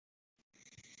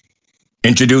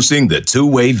Introducing the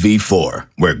Two-Way V4,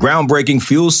 where groundbreaking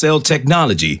fuel cell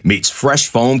technology meets fresh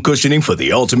foam cushioning for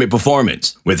the ultimate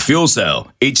performance. With Fuel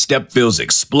Cell, each step feels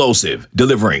explosive,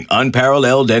 delivering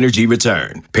unparalleled energy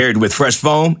return. Paired with fresh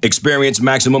foam, experience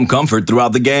maximum comfort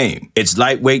throughout the game. Its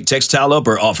lightweight textile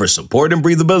upper offers support and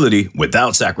breathability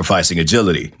without sacrificing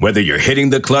agility. Whether you're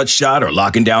hitting the clutch shot or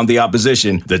locking down the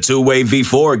opposition, the Two-Way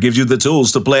V4 gives you the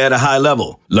tools to play at a high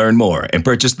level. Learn more and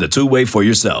purchase the Two-Way for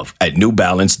yourself at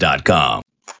newbalance.com.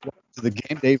 To the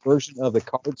game day version of the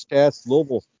Cards Cast.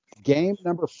 Louisville game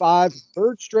number 5,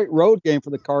 third straight road game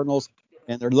for the Cardinals,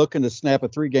 and they're looking to snap a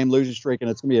 3-game losing streak,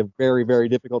 and it's going to be a very, very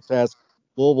difficult task.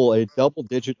 Louisville, a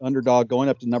double-digit underdog going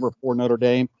up to number 4 Notre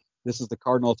Dame. This is the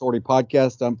Cardinal Authority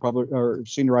podcast. I'm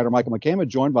senior writer Michael McCammon,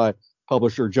 joined by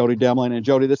publisher Jody Demlin. And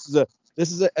Jody, this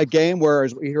is a game where,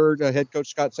 as we heard head coach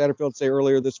Scott Satterfield say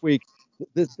earlier this week,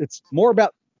 it's more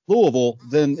about Louisville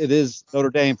than it is Notre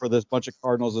Dame for this bunch of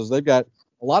Cardinals, as they've got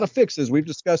a lot of fixes. We've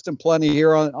discussed them plenty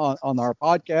here on our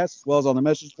podcast, as well as on the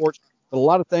message boards, but a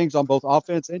lot of things on both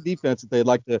offense and defense that they'd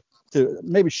like to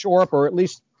maybe shore up or at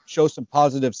least show some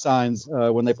positive signs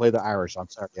when they play the Irish on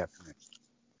Saturday afternoon.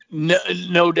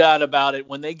 No doubt about it.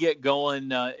 When they get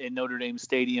going in Notre Dame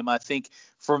Stadium, I think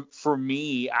for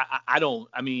me,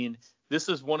 this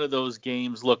is one of those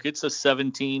games. Look, it's a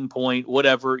 17-point,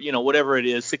 whatever it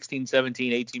is, 16,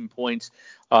 17, 18 points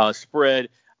spread.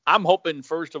 I'm hoping,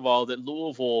 first of all, that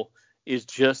Louisville is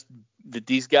that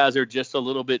these guys are just a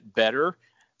little bit better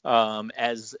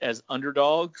as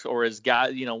underdogs, or as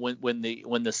guys, when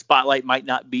the spotlight might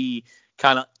not be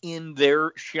kind of in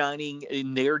their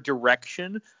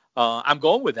direction. I'm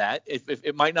going with that.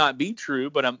 It might not be true,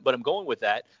 but I'm going with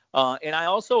that. And I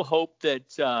also hope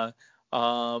that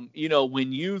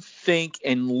when you think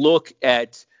and look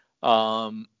at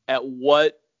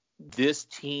what this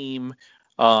team,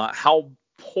 how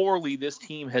poorly this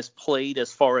team has played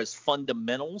as far as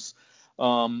fundamentals.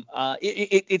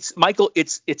 It's Michael.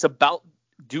 It's about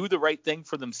do the right thing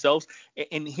for themselves.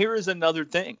 And here is another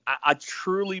thing. I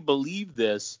truly believe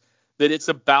that it's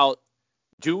about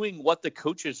doing what the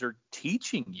coaches are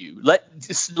teaching you. Let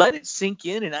it sink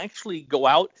in and actually go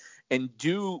out and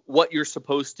do what you're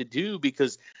supposed to do.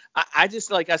 Because I just,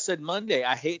 like I said Monday,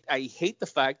 I hate the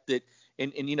fact that.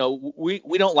 And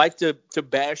we don't like to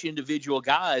bash individual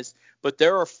guys, but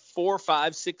there are 4,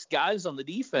 5, 6 guys on the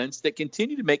defense that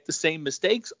continue to make the same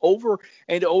mistakes over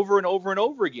and over and over and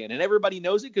over again. And everybody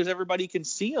knows it because everybody can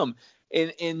see them.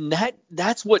 And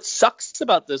that's what sucks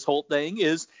about this whole thing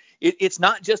is it's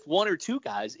not just 1 or 2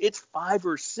 guys. It's 5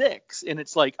 or 6. And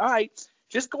it's like, all right,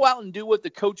 just go out and do what the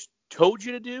coach told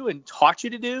you to do and taught you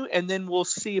to do. And then we'll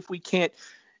see if we can't,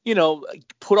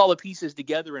 put all the pieces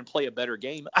together and play a better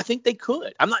game. I think they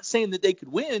could. I'm not saying that they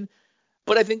could win,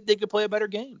 but I think they could play a better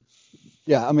game.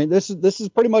 Yeah, I mean, this is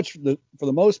pretty much for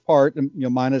the most part,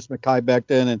 minus Mekhi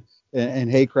Becton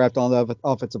and Haycraft on the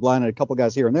offensive line and a couple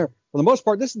guys here and there. For the most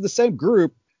part, this is the same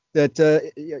group that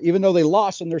even though they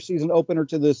lost in their season opener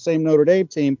to the same Notre Dame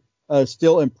team,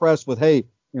 still impressed with, hey,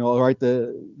 all right,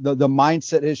 the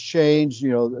mindset has changed,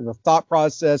 the thought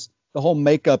process. The whole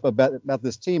makeup about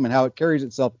this team and how it carries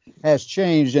itself has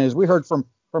changed. And as we heard from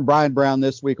Brian Brown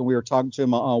this week when we were talking to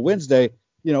him on Wednesday,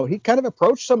 he kind of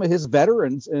approached some of his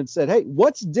veterans and said, hey,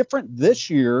 what's different this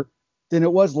year than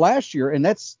it was last year? And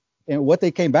what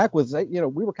they came back with, we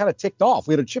were kind of ticked off.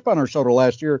 We had a chip on our shoulder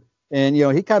last year. And,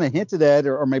 he kind of hinted at,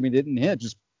 or maybe didn't hint,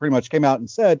 just pretty much came out and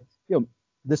said,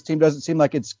 this team doesn't seem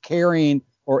like it's carrying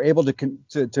or able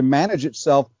to manage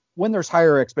itself when there's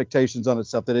higher expectations on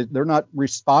itself, that they're not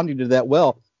responding to that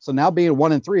well. So now being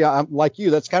 1-3, I'm like you,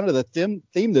 that's kind of the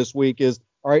theme this week is,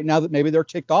 all right, now that maybe they're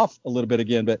ticked off a little bit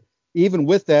again. But even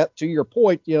with that, to your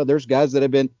point, there's guys that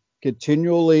have been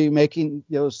continually making,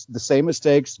 the same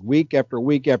mistakes week after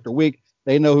week after week.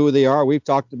 They know who they are. We've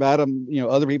talked about them.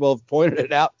 Other people have pointed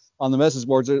it out on the message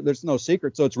boards. There's no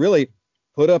secret. So it's really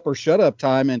put up or shut up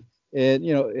time.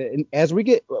 And as we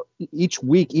get each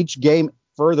week, each game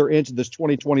further into this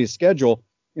 2020 schedule,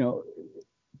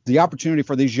 the opportunity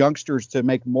for these youngsters to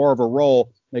make more of a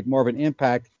role, make more of an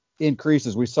impact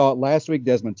increases. We saw it last week,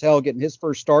 Desmond Tell getting his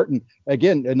first start. And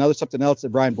again, something else that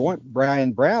Brian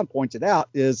Brown pointed out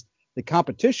is the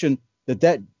competition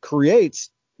that creates,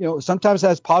 sometimes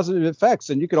has positive effects.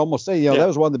 And you could almost say, that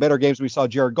was one of the better games we saw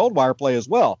Jared Goldwire play as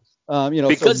well.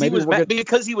 Because he was mad.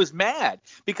 Because he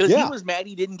was mad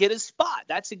he didn't get his spot.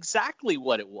 That's exactly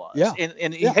what it was. Yeah.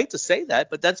 And you hate to say that,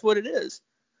 but that's what it is.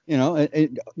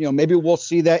 Maybe we'll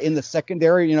see that in the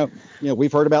secondary.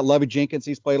 We've heard about Lovie Jenkins.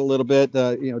 He's played a little bit.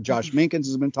 Josh Minkins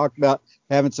has been talked about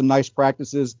having some nice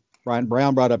practices. Brian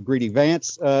Brown brought up Greedy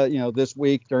Vance, this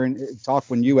week during talk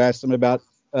when you asked him about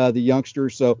the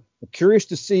youngsters. So I'm curious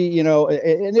to see,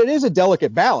 and it is a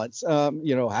delicate balance, how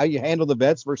you handle the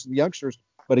vets versus the youngsters.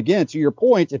 But again, to your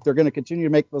point, if they're going to continue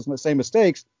to make those same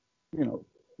mistakes,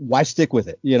 why stick with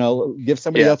it? Give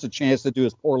somebody else a chance to do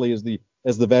as poorly as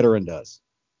the veteran does.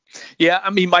 Yeah,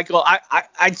 I mean, Michael,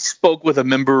 I spoke with a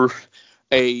member,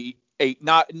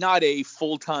 not a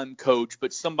full-time coach,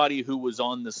 but somebody who was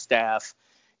on the staff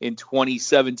in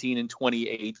 2017 and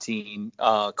 2018,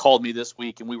 called me this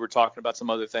week, and we were talking about some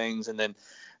other things, and then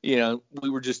we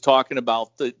were just talking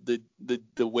about the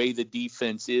way the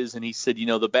defense is, and he said,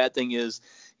 the bad thing is,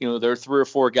 there are 3 or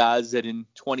 4 guys that in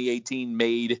 2018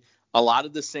 made a lot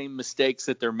of the same mistakes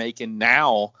that they're making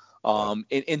now.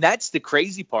 And that's the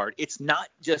crazy part. It's not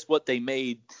just what they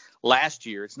made last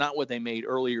year. It's not what they made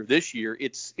earlier this year.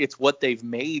 It's what they've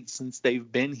made since they've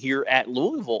been here at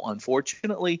Louisville,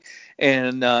 unfortunately.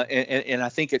 And I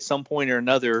think at some point or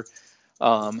another,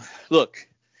 look,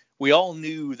 we all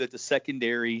knew that the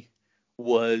secondary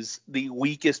was the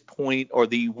weakest point, or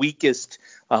the weakest,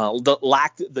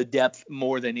 lacked the depth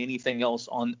more than anything else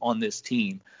on this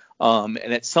team. And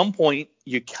at some point,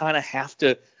 you kind of have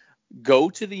to go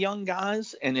to the young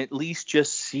guys and at least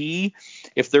just see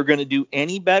if they're going to do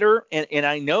any better. And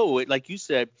I know it, like you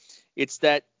said, it's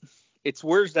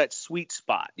where's that sweet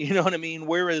spot? You know what I mean?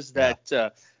 Where is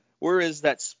that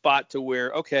spot to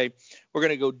where, okay, we're going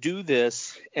to go do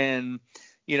this, and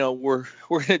we're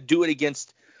going to do it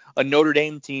against a Notre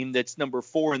Dame team that's number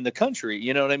 4 in the country.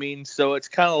 You know what I mean? So it's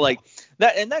kind of like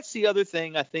that. And that's the other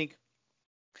thing I think.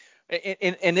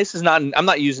 And this is not, I'm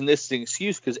not using this as an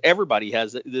excuse, because everybody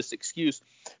has this excuse,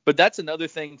 but that's another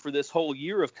thing for this whole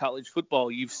year of college football.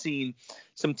 You've seen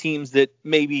some teams that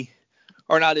maybe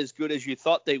are not as good as you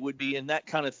thought they would be, and that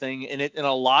kind of thing. And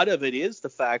a lot of it is the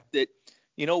fact that,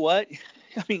 you know what?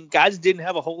 I mean, guys didn't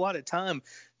have a whole lot of time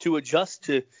to adjust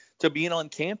to being on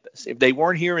campus. If they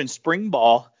weren't here in spring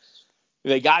ball,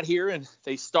 they got here and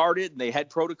they started and they had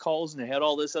protocols and they had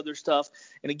all this other stuff.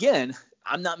 And again,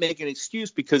 I'm not making an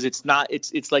excuse, because it's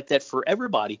like that for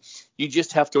everybody. You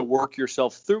just have to work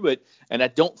yourself through it. And I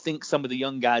don't think some of the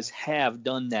young guys have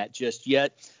done that just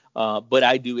yet. But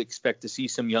I do expect to see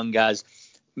some young guys,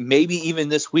 maybe even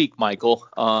this week, Michael,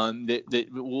 that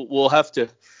we'll have to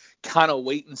kind of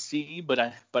wait and see. But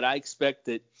I expect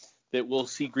that we'll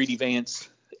see Greedy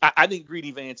Vance. I think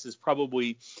Greedy Vance is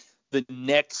probably the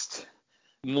next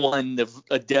one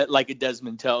like a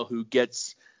Desmond Tell, who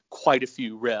gets quite a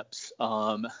few reps.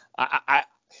 And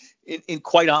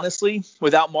quite honestly,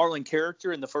 without Marlon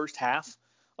Character in the first half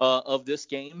of this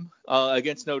game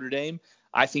against Notre Dame,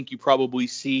 I think you probably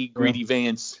see Greedy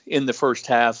Vance in the first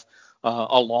half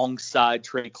alongside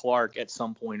Trey Clark at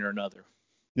some point or another.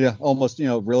 Yeah, almost,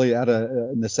 really out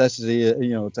of necessity,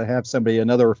 to have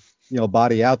another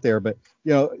body out there. But,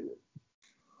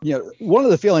 one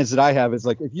of the feelings that I have is,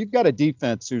 like, if you've got a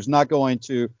defense who's not going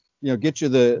to, get you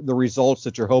the results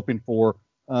that you're hoping for,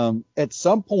 at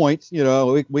some point,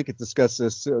 we could discuss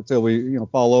this until we,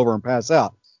 fall over and pass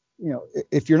out.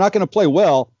 If you're not going to play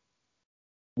well,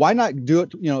 why not do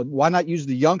it? Why not use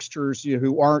the youngsters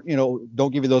who aren't,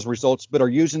 don't give you those results, but are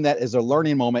using that as a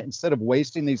learning moment, instead of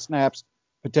wasting these snaps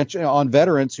potentially on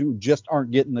veterans who just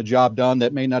aren't getting the job done,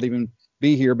 that may not even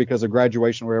be here because of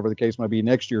graduation, wherever the case might be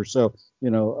next year. So,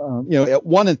 at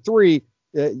 1 and 3,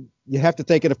 you have to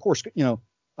think, and of course,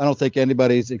 I don't think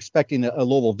anybody's expecting a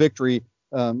Louisville victory,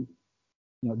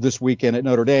 this weekend at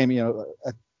Notre Dame.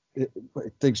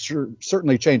 Things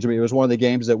certainly changed. I mean, it was one of the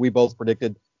games that we both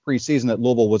predicted preseason that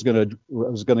Louisville was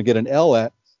going to get an L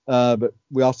at, but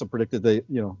we also predicted that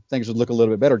things would look a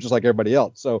little bit better, just like everybody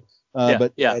else. So,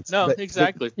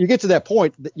 exactly. But you get to that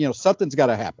point, that, something's got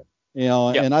to happen.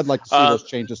 And I'd like to see those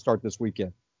changes start this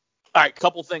weekend. All right,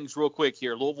 couple things real quick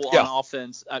here. Louisville on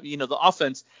offense. The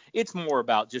offense, it's more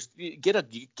about just get a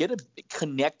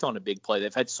connect on a big play.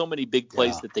 They've had so many big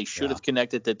plays that they should have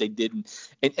connected that they didn't,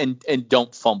 and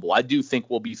don't fumble. I do think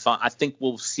we'll be fine. I think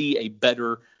we'll see a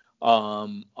better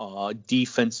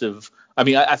defensive.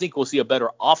 I think we'll see a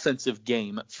better offensive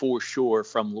game for sure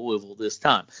from Louisville this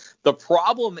time. The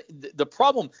problem,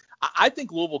 I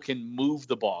think Louisville can move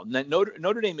the ball.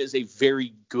 Notre Dame is a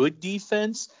very good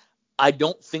defense. I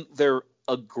don't think they're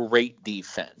a great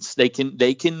defense. They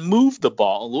can move the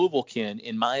ball. Louisville can,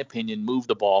 in my opinion, move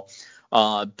the ball.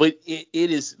 But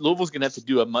Louisville's going to have to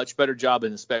do a much better job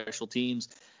in the special teams.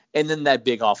 And then that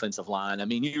big offensive line. I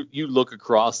mean, you look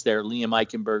across there, Liam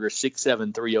Eichenberger,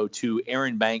 6'7", 302.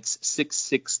 Aaron Banks,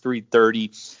 6'6",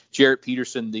 330. Jarrett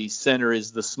Peterson, the center,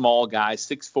 is the small guy,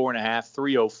 6'4.5",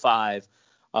 305.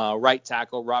 Right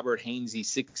tackle Robert Hainsey,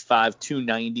 6'5",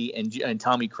 290, and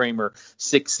Tommy Kramer,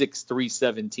 6'6",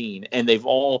 317. And they've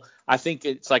all, I think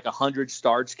it's like 100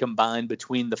 starts combined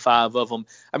between the 5 of them.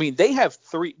 I mean, they have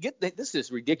 3. This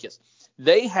is ridiculous.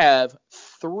 They have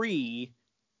 3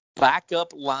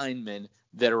 backup linemen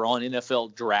that are on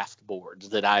NFL draft boards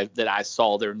that I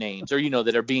saw their names, or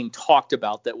that are being talked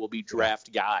about that will be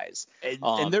draft guys.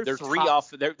 And they're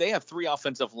they have 3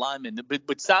 offensive linemen, but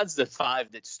besides the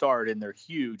 5 that start, and they're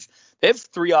huge. They have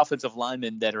 3 offensive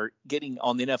linemen that are getting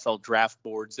on the NFL draft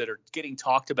boards that are getting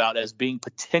talked about as being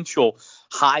potential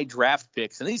high draft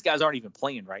picks. And these guys aren't even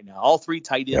playing right now. All 3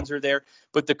 tight ends are there.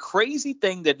 But the crazy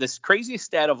thing, this craziest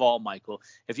stat of all, Michael,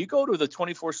 if you go to the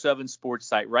 24/7 sports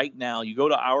site right now, you go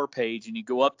to our page and you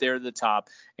go up there to the top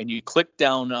and you click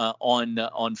down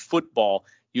on football.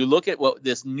 You look at what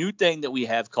this new thing that we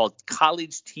have called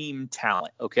College Team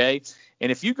Talent. Okay.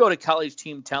 And if you go to College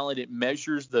Team Talent, it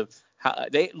measures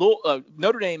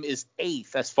Notre Dame is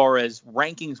 8th as far as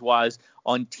rankings wise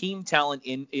on team talent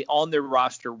on their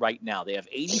roster right now. They have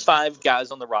 85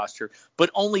 guys on the roster, but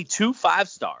only 2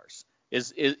 5-stars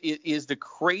is the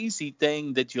crazy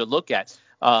thing that you look at.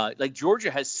 Like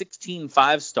Georgia has 16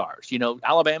 5-stars.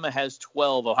 Alabama has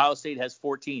 12. Ohio State has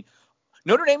 14.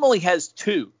 Notre Dame only has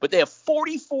 2, but they have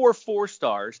 44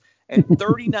 4-stars and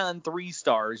 39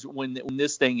 3-stars when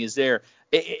this thing is there.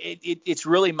 It's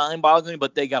really mind-boggling,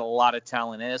 but they got a lot of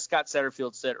talent. And as Scott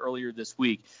Satterfield said earlier this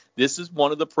week, this is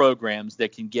one of the programs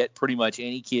that can get pretty much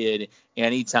any kid,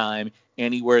 anytime,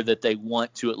 anywhere that they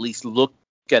want to at least look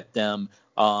at them.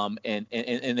 And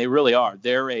they really are.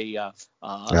 They're a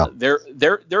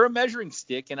measuring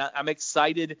stick, and I'm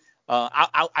excited.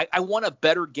 I want a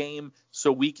better game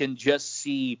so we can just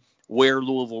see where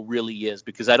Louisville really is,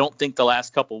 because I don't think the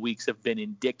last couple of weeks have been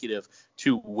indicative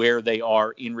to where they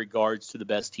are in regards to the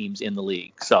best teams in the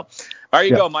league. So there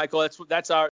you go, Michael.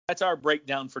 That's our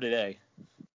breakdown for today.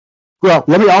 Well,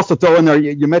 let me also throw in there.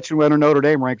 You mentioned where Notre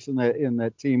Dame ranks in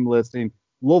the team listing.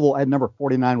 Louisville at number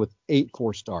 49 with 8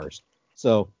 4-stars.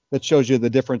 So that shows you the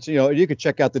difference. You could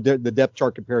check out the depth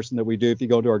chart comparison that we do. If you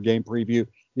go to our game preview,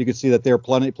 you can see that there are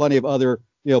plenty of other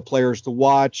players to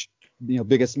watch.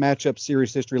 Biggest matchup,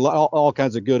 series history, all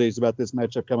kinds of goodies about this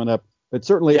matchup coming up. But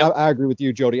certainly, I agree with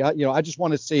you, Jody. I just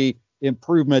want to see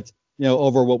improvement,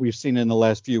 over what we've seen in the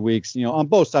last few weeks. On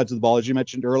both sides of the ball, as you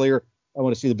mentioned earlier. I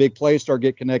want to see the big plays start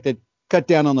get connected, cut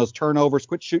down on those turnovers,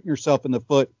 quit shooting yourself in the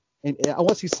foot, and I want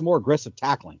to see some more aggressive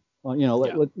tackling.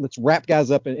 Let's wrap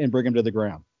guys up and bring them to the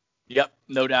ground. Yep,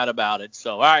 no doubt about it.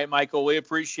 So, all right, Michael, we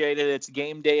appreciate it. It's a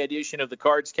game day edition of the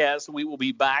Cards Cast. We will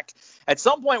be back. At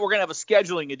some point, we're going to have a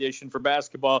scheduling edition for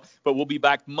basketball, but we'll be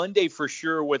back Monday for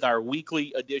sure with our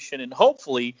weekly edition, and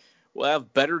hopefully we'll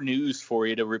have better news for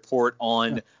you to report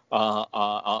on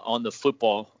the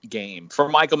football game. For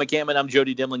Michael McCammon, I'm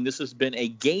Jody Demling. This has been a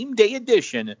game day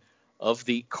edition of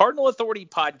the Cardinal Authority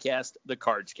podcast, the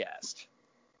Cards Cast.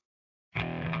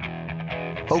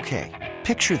 Okay,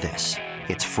 picture this.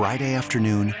 It's Friday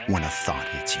afternoon when a thought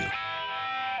hits you.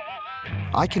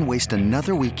 I can waste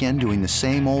another weekend doing the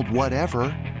same old whatever,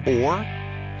 or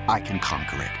I can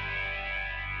conquer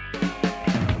it.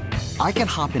 I can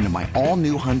hop into my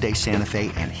all-new Hyundai Santa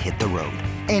Fe and hit the road.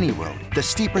 Any road. The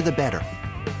steeper, the better.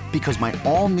 Because my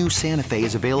all-new Santa Fe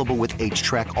is available with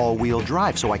H-Track all-wheel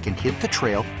drive, so I can hit the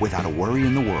trail without a worry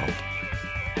in the world.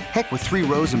 Heck, with 3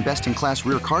 rows and best-in-class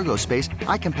rear cargo space,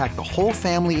 I can pack the whole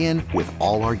family in with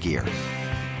all our gear.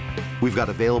 We've got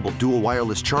available dual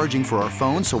wireless charging for our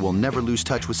phones, so we'll never lose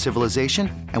touch with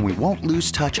civilization, and we won't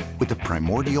lose touch with the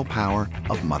primordial power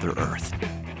of Mother Earth.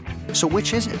 So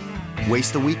which is it?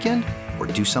 Waste the weekend or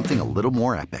do something a little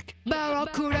more epic?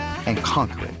 And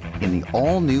conquer it in the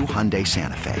all-new Hyundai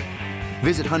Santa Fe.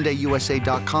 Visit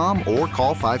HyundaiUSA.com or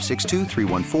call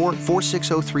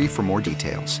 562-314-4603 for more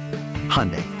details.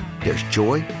 Hyundai, there's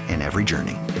joy in every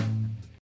journey.